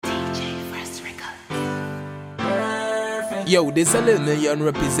Yo, this a little million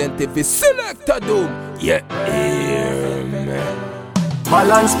representative is Selector Doom. Yeah, man.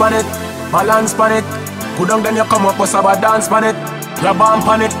 Balance pan it, balance pan it. Go down then you come up with a dance pan it. You bump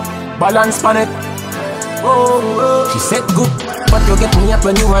pan it, balance pan it. Oh, she said good, but you get me up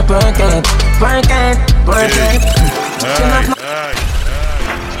when you are twerking, twerking, twerking. Alright.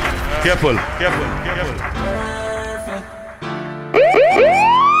 Careful.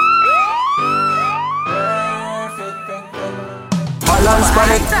 Balance pan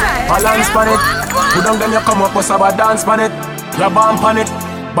it, balance pan it. Go down then you come up with a dance pan it. You bump pan it,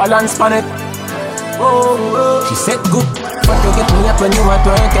 balance pan it. Oh, she said good, but you get me up when you are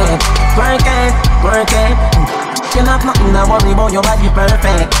twerking, twerking, twerking. You not nothing to worry about, your body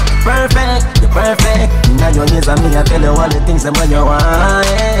perfect, perfect, you perfect. Now your knees and me, I tell you all the things that when you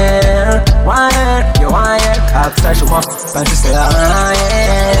wire, you wire. After she walk, and she say,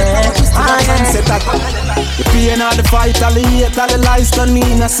 say that. The pain of the fight, all the hate, all the lies done me,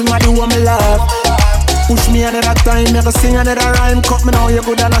 that's somebody who me love. Push me another time, make a sing another rhyme. Cut me now, you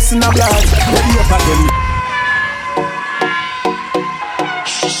good and I see no blood. Ready up again.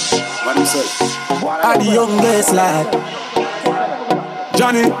 What do you say? Are the youngest lad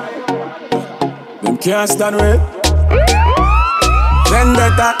Johnny, them can't stand with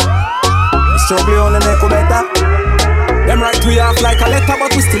Vendetta, the struggle only make you better. Them write we off like a letter,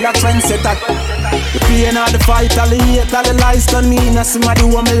 but we still a trendsetter. The pain of the fight, all the hate, all the lies done me, that's somebody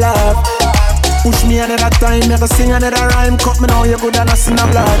who me love. Push me another time, make a sing another rhyme. Cut me now, you good and I see no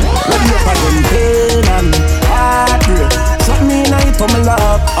blood. Ready up again, pain and heartbreak. Shut me night for my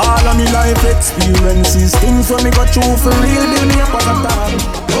love. All of me life experiences, things when me got through for real, build me up at the top.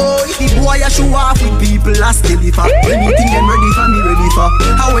 Oh, the boy I show off with people, I still live for. Anything them ready for, me ready for.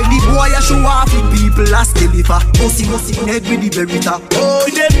 How the boy I show off with people, I still live for. Go see, neck with the berita. Oh,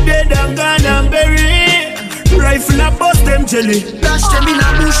 them dead and gone and buried. Rifle a bust them jelly. Dash them in a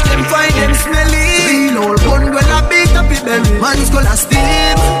bush, them find them smelly. Real old gun when I beat up it berry. Man's gonna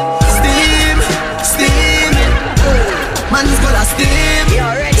steam, steam, steam. Man's gonna steam,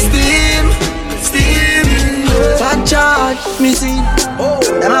 steam, steam. Fat charge, me see. Oh,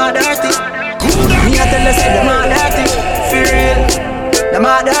 them are dirty. Me a tell you say them are dirty. For real, them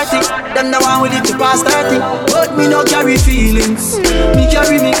are dirty. Them the one with it to pass 30. But me no carry feelings. Me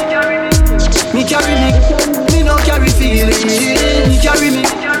carry me. Me carry me, me no carry feelings. Me carry me,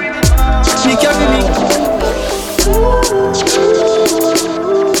 me carry me.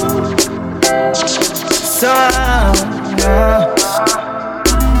 So, oh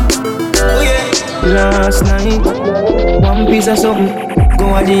yeah. Last night, one piece of something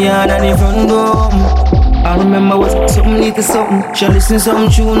go at the yard and the front door. I remember what something little something. She listen some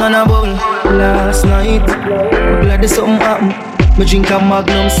tune and a bubble. Last night, glad there's something happen. Me drink a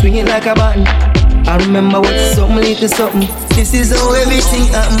Magnum, swing it like a button. I remember what something little something. This is how everything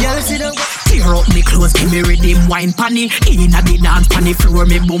happen. Girl, sit down. Tear up me clothes, give me ready wine panny. Inna the dance panny floor,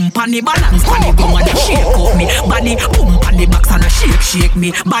 me boom panny. Balance panny, go and shake up me body. Boom panny box and a shake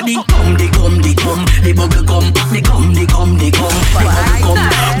me body. Gum, the gum, the gum, the bubble gum, pop the gum, the gum, the gum, the bubble gum,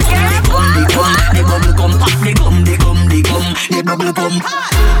 the gum, the gum, the bubble gum, pop the gum, the gum, the gum, the bubble gum.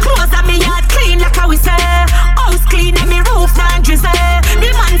 Clothes on me yard clean like how we say. House clean and me roof not drizzle. The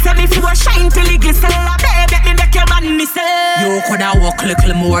man say me floor shine till it glisten. Baby, me make your man me say. You coulda walk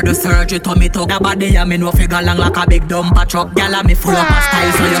little more the surgery to me talk. The body ya me no figure long like a big dumper truck. Gyal me full up of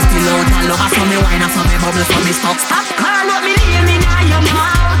style, so you still out and love. So me wine and so me bubble, so me stuck. Stop call up me name inna your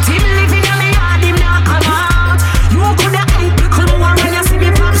mouth. Him living in me yard, him not come out. You coulda hype little more when you see me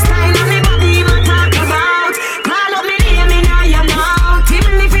pop style and me body him a talk about. Call up me name inna your mouth. Him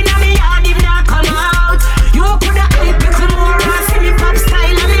living in me yard, him not come out. You coulda hype little more when you see me pop style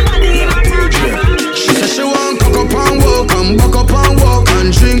and me body him a talk about. She said she want cock up and walk and buck up and walk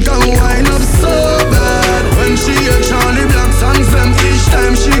and drink and wine up so bad. When she hear Charlie Black songs them each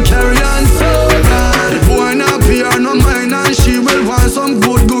time she carry on so bad. The boy not pay her no mind and she will want some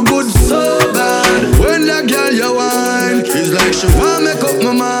good so bad. When that girl you wine, it's like she want make up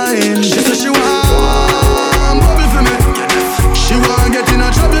my mind. She said she want bubble for me. She want get in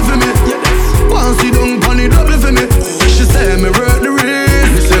a trouble for me. Want see down pon the double for me. She say me work the race.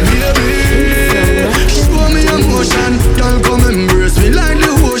 Me say baby, show me emotion. Girl come embrace me like the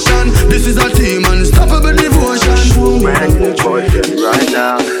ocean. This is a team unstoppable devotion. Brand new boyfriend right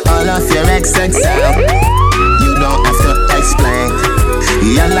now. All of your XXL, you don't have to explain.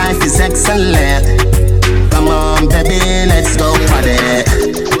 Your life is excellent. Come on, baby, let's go party.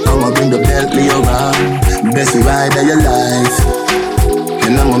 I'ma bring the Bentley around. Best ride of your life.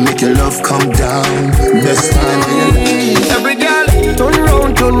 And I'ma make your love come down. Best time of your life. Every girl, turn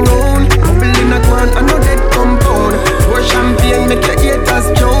round. Couple in a one, I know that compound. Russian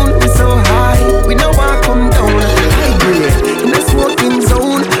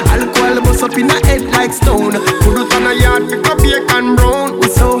moon, we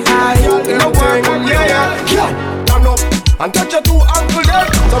so high. In the world, yeah. Turn up and touch your two ankle there.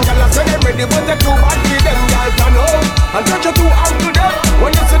 Some gyal say them ready, but they too bad for them. Gyal turn up and touch your two ankle there.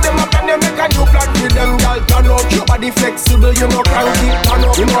 When you see them up and they make a new plan for them. Gyal turn up, your body flexible, you know cranky. Turn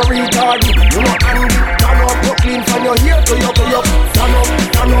up, you know retarded, you know handy. Turn up, you clean from your hair to your toe. Turn up,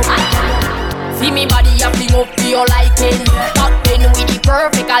 turn up, turn up. See me body a fling up to your liking. Top 10 with the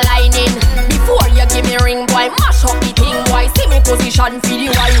perfect aligning. Before you give me ring, boy, mash up the thing, boy. See me position, feel the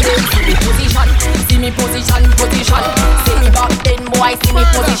winding. See me position, see me position, position. See me back then, boy, see me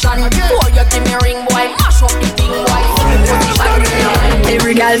position. Before you give me ring, boy, mash up the thing, boy. See me position.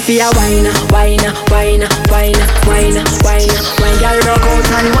 Every girl feel a wine, wine, wine, wine, wine, wine. When girl rock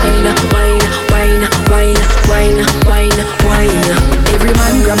out and wine, wine, wine, wine, wine, wine, wine. Every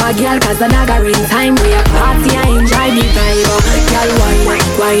man grab a girl 'cause the dagger in time. We a party and enjoy the vibe. Girl wine, wine,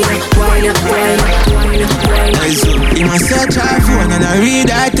 wine, wine, wine, wine. In a search her phone and I read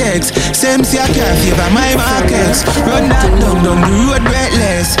her text. Same see I can't favor my markets. Run that down the road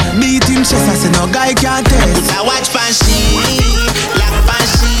breathless. Beat him chest I say no guy can't test. I watch pan she, lock pan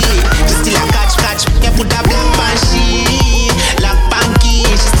she. She still a catch, you put a black pan she. Lock pan key,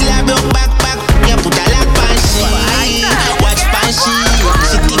 she still a broke back, you put a lock pan she. Watch pan she,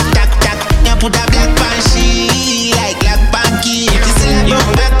 she tick tack, you put a black pan she. Like lock pan key, she still a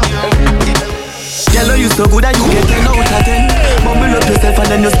broke back. Yellow you so good that you get 10 out of 10. Bubble up yourself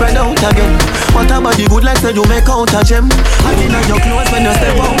and then you spread out again. What about the good like say you make out a gem. I in your clothes when you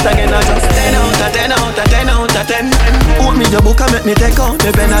step out again. I just 10 out of 10 out of 10 out of 10. Put me your book and make me take out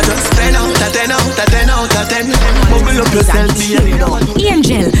the pen. I just 10 out of 10 out of 10 out of 10. Bubble up yourself, baby.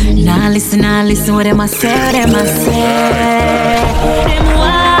 Angel, nah listen what them a say, Them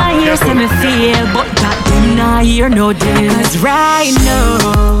why you say me feel, but that them nah hear no deal. 'Cause right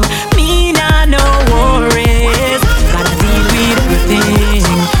now, me nah no worries. Gotta deal with everything.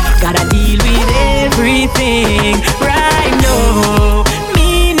 Gotta deal with everything. Right now,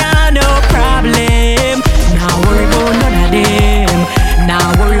 me nah no problem. Now worry about none of them. Now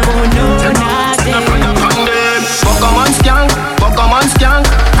worry about none of them. Pokemon skank.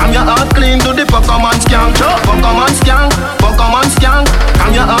 I'm your heart clean to the Pokemon skank. Pokemon skank.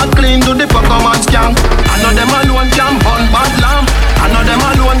 I'm your heart clean to the Pokemon skank. I know them alone can burn bad lamb. I know them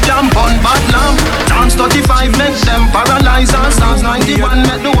alone can burn bad lamb. Dance 35 make them paralyze and Psalms 91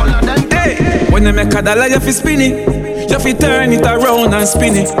 make the whole of them. Hey, when they make a dollar you fi spin it. You fi turn it around and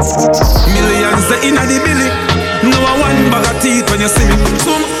spin it. Millions they inna the billy. No one bag of teeth when you see me.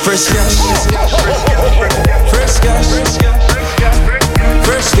 Some fresh cash. Fresh cash.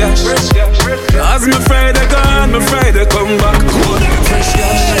 Fresh cash. As me Friday gone, me Friday come back. Fresh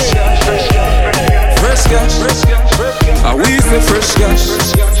cash. Fresh cash. I we say fresh cash.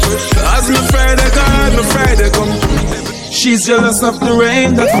 As me Friday gone, me Friday come. She's jealous of the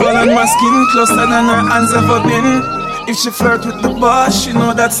rain that fall on my skin, closer than her hands ever been. If she flirt with the boss, she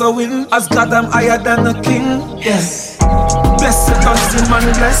know that's a win. As God, I'm higher than a king. Yes. Blessed us him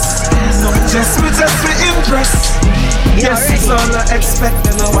and bless. No, just we impress. Yes, it's all I expect.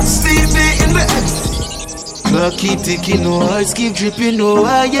 And I watch TV in the X. Clock keep ticking, no hearts keep dripping, no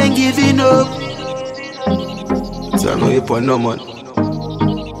I ain't giving up. So I know you put no man.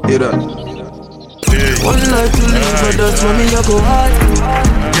 Hear that? One life to live, but that's when me a go hard.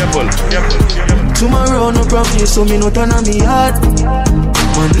 Careful. Tomorrow no promise, so me no turn on me heart.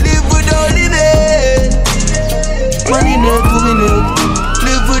 Man live without limit. Man in it to minute.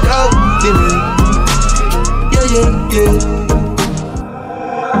 Live without limit. Yeah.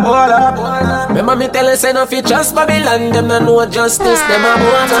 Hold up. Remember me tell you say no fi trust Babylon. Them no know justice, them a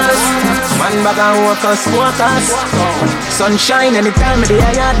bonus. Man back and walkers. Sunshine anytime me the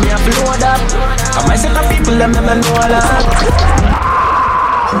yard me a float up. And my set of people them no know a lot.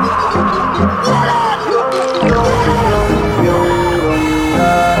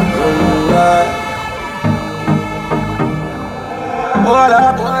 Hold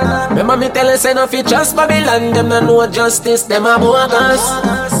up. Remember me tell you say no fi trust Babylon. Them no know justice, them a bogus.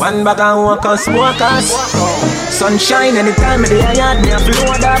 One bag and walkers. Sunshine anytime me the yard me a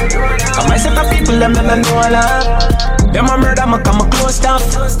float up. And my set of people them no know a lot. Them a murder me come a close stuff.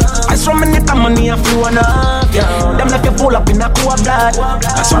 I from me neck and money a flow enough. Yeah. Them like you pull up in a cool blood.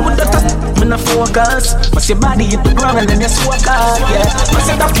 That's why we don't touch me no focus. But your body hit the ground and then you smoke out. Yeah. My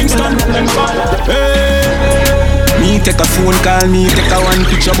set of Kingston them hey. Me take a phone call, me take a one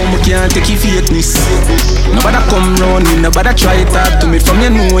picture, but me can't take your fakeness. Nobody come round me, nobody try talk to me. From you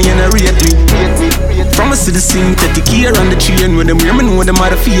know you no rate me. From a see the synthetic here on the chain when them hear me know them are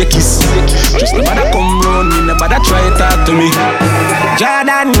the fakies. Just nobody come round me, nobody try to talk to me.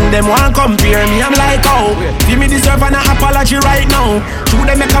 Jordan, them want compare me, I'm like, oh, give me deserve an apology right now. True,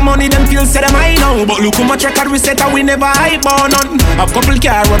 they make a money, them feel say them I know. But look how much record we set and we never hype on none. Have couple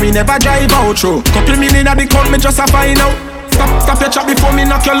car where we never drive out through. Couple million at the count, me just a find out. Stop your chat before me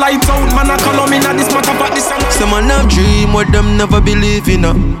knock your lights out. Man, I call me now this matter about this. Some man have dream what them never believe in.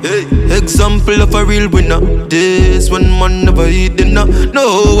 Hey. Example of a real winner. This one man never eat dinner.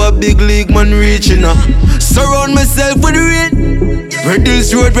 No, a big league man reaching. Surround myself with rain. Ready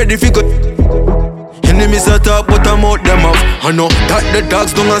this road, ready for good. Enemies attack, but I'm out them off. I know that the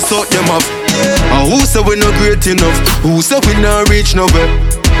dogs don't sort them off. Who say we not great enough? Who say we not reach nowhere?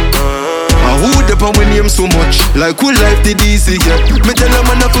 Who the pan we name so much? Like who life did easy, yeah. Me tell them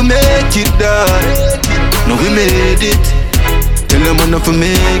man to make it die. No, we made it. Tell them man to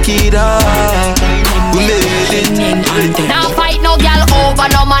make it die. We made it. Now fight no girl over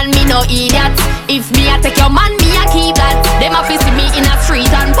no man, me no idiot. If me a take your man, me a keep that. Them a see me in a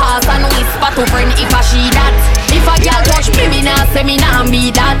street and pass and whisper to friend if I she that. If a girl touch me, me nah say me nah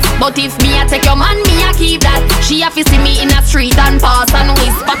be that. But if me a take your man, me a keep that. She a see me in a street and pass and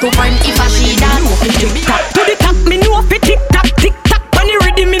whisper to friend if I she that. Tick tock to the top, me know fi tick tock, tick tock. When you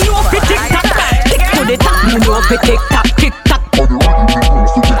ready, me know fi tick tock. Tick to the top, me know fi tick tock, tick tock.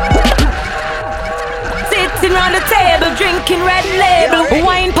 Sitting on the table, drinking red label.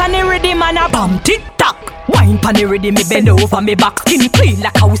 Wine pan the ready, man a bam tick tock. Wine pan the ready, me bend over me back. Skin clean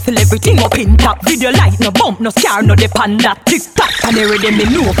like house, everything up in top. Video light, no bump, no scar, no dip on that. Tick tock, pan the ready, me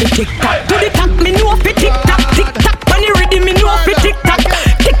know fi tick tock. To the top, me know fi tick tock, tick tock. Pan the ready, me know fi tick tock.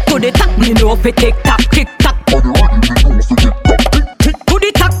 Tick to the top, me know fi tick tock, tick tock. Tick to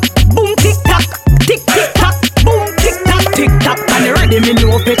the top, boom tick tock, tick tick tock, boom tick tock, tick tock. Pan the ready, me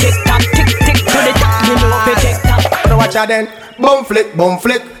know fi tick tock, tick tick to the top, me know fi tick tock. So watch out then. Bum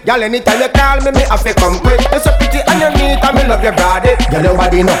flick, y'all anytime you call me, me have to come quick. You're so pretty and you neat and me love your body. Girl, your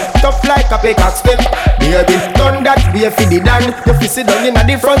body no tough like a pickaxe stick. Baby, done that, be a fiddy dan. You fi sit down in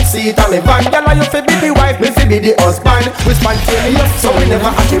the front seat of me van. Girl, you fi be the wife, me fi be the husband. We spontaneous, so we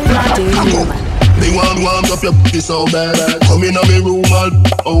never have to plan. Me want warm up your pussy so bad. Come in on me room all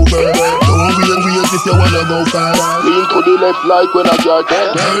over. Don't wait if you wanna go far. Lean to the left like when I got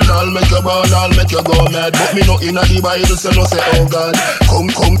dead. Girl, I'll make you ball, I'll make you go mad. But me not in a the Bible, so no say oh God. Come,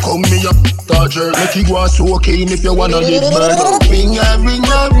 me up, toucher. Make you go so keen if you wanna live bad. Ring a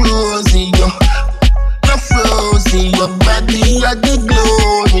rosy, yo. The frozy, your body at the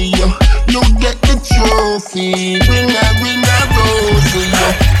glory, yo. You get the trophy. Ring a rosy,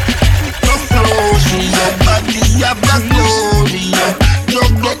 yo. Your body have a glory, you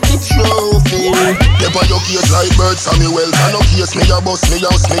get the trophy. Step on your case like birds from me wealth. And no case me a bust, me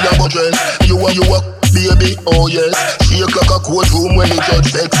house, me a budget. You a baby, oh yes. Shake like a courtroom when the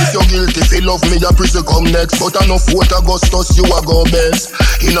judge sex. If you're guilty, if you love me, a prison come next. But I know 4th Augustus, you a go best.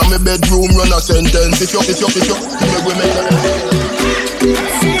 In a me bedroom, run a sentence. If you, make we make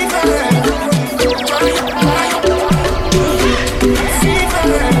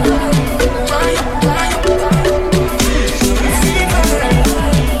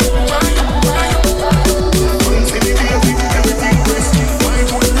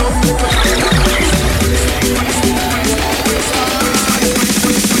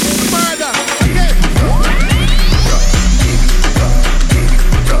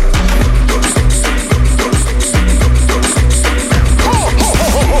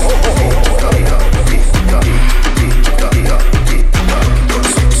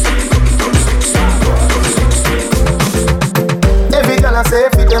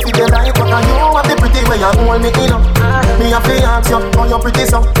me a fiance you, oh you pretty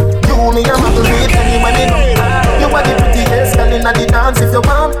so. You me a motivate anywhere me go. You are the prettiest girl inna the dance. If you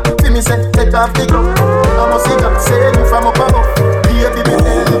want, feel me say take off the glove. I must see God save you from up above. Baby,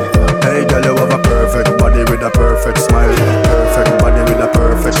 hey girl, you have a perfect body with a perfect smile. Perfect body with a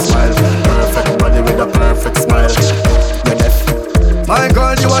perfect smile. Perfect body with a perfect smile. You're deaf. My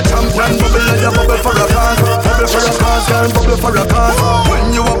girl, you a champion. Bubble and you bubble for a cause. Bubble for a cause, girl, bubble for a cause.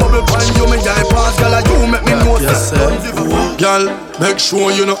 When you a bubble pan, you make die pass. Girl, you make me know that. Girl, make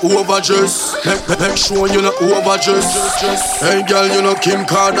sure you not overdress. Make sure you not overdress. Hey girl, you know Kim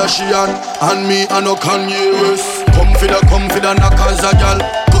Kardashian. And me, I know Kanye West. Come for the knockers a girl.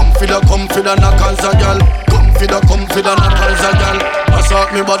 Come for the knockers a girl. Come for the knockers a girl.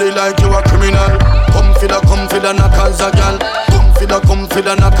 Assault me body like you a criminal. Come for the knockers a girl. Come for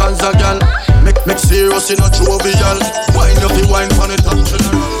the knockers a girl. Make serious in a jovial. Wine up the wine for the top.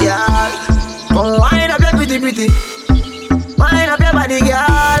 Yeah, come wine up your pretty. Wine up your body,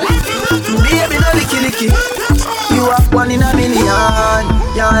 girl. Baby, no licky.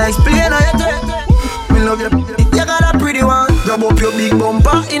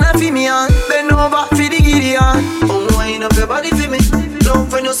 over in a fi me hand. Bend over fi the Gideon. Wind up your body for me.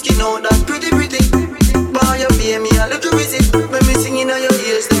 Love when your skin out that pretty. Boy, you pay me a little visit. When me singing on your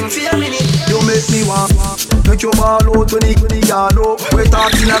ears, then for a minute. You make me warm. Make your ball out when the yard up. We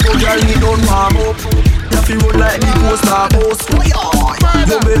talking about girl, me don't warm up. You feel road like the poster house.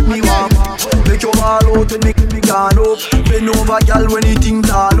 You make me warm. Make your ball out when the yard up. Bend over girl when the thing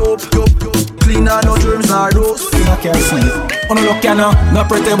tall up. You clean and no germs or dust. You no care see it. Oh no look ya no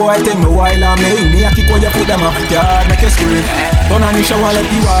pretty boy take me while I'm in. Me a kick when you put them up. Yeah, make you scream. Turn on the shower let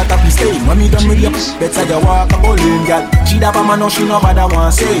the water be stain. When me done with you, better you walk a bowling girl. She da pa man no she no bother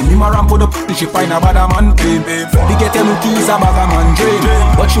want say. Me ma ramp put up, she find a bad man claim. The get them keys a bag a man dream.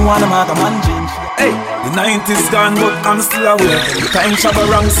 But she wanna make a man change. Hey, the 90s gone but I'm still aware. The time shabba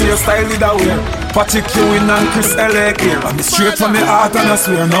wrong so your style is aware. Patrick Ewing and Chris L.A. here. I'm straight from the heart and I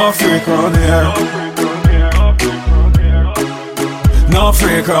swear no freak around here. No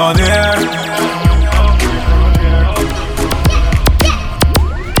freak around here.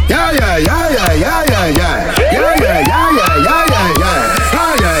 Yeah, yeah, yeah, yeah, yeah, yeah, yeah. Yeah, yeah, yeah, yeah, yeah, yeah, yeah.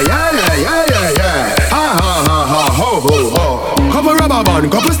 Ah, yeah, yeah, yeah, yeah, yeah, yeah. Ha, ha, ha, ha, ho, ho, ho. Couple rubber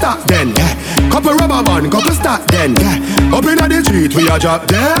band, couple start then, yeah. Couple rubber band, couple start then, yeah. Up inna the street, we a drop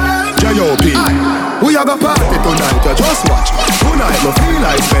there. J.O.P. We a go party tonight, you just watch. Tonight, no feel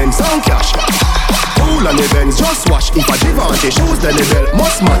like spend some cash. Cool and the Benz, just watch. If a Givenchy shoes, then the belt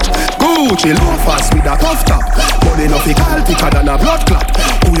must match. Gucci loafers with a tough top. Body no fickle, thicker than a blood clot.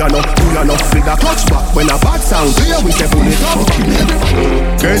 Who ya know with a clutch back. When a bad sound clear, we say pull it up.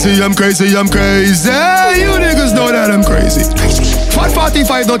 Crazy, I'm crazy, I'm crazy. You niggas know that I'm crazy. Fat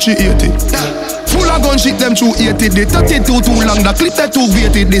 45, not she 80. Full of gun shit, them 280. The 32 too long, the clip that too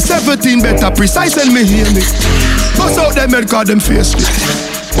weighted. The 17 better precise and me hear me. Bust out them head cause them face me.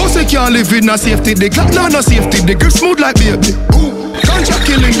 Pussy can't live in no safety. The clock no safety. The grip smooth like baby. Ganja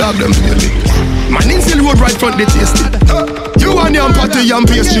killing dog them baby. Man in still road right front the tasty. You and your party and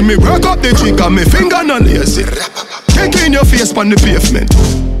pastry. Me work up the cheek and me finger no lazy. Kick in your face on the pavement.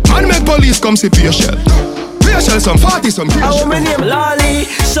 Man make police come see patient. Patient some 40 some patient. I want my name Lolly,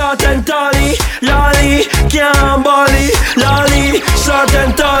 short and tally. Lolly, can't bally. Lolly, short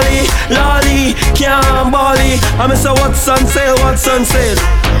and tally. Lolly, can't bally. I'm say what's on sale, what's on sale.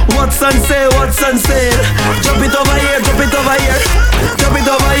 What's on sale, what's on sale. Drop it over here, drop it over here. Drop it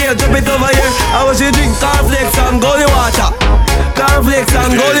over here, drop it over here. I want you drink cornflakes and golden water. Cornflakes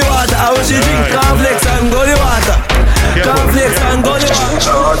and golden water. I want you drink cornflakes and golden water. Cornflakes and golden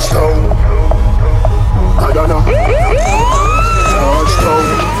water. I don't know.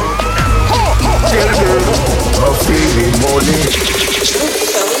 Children of feeling money.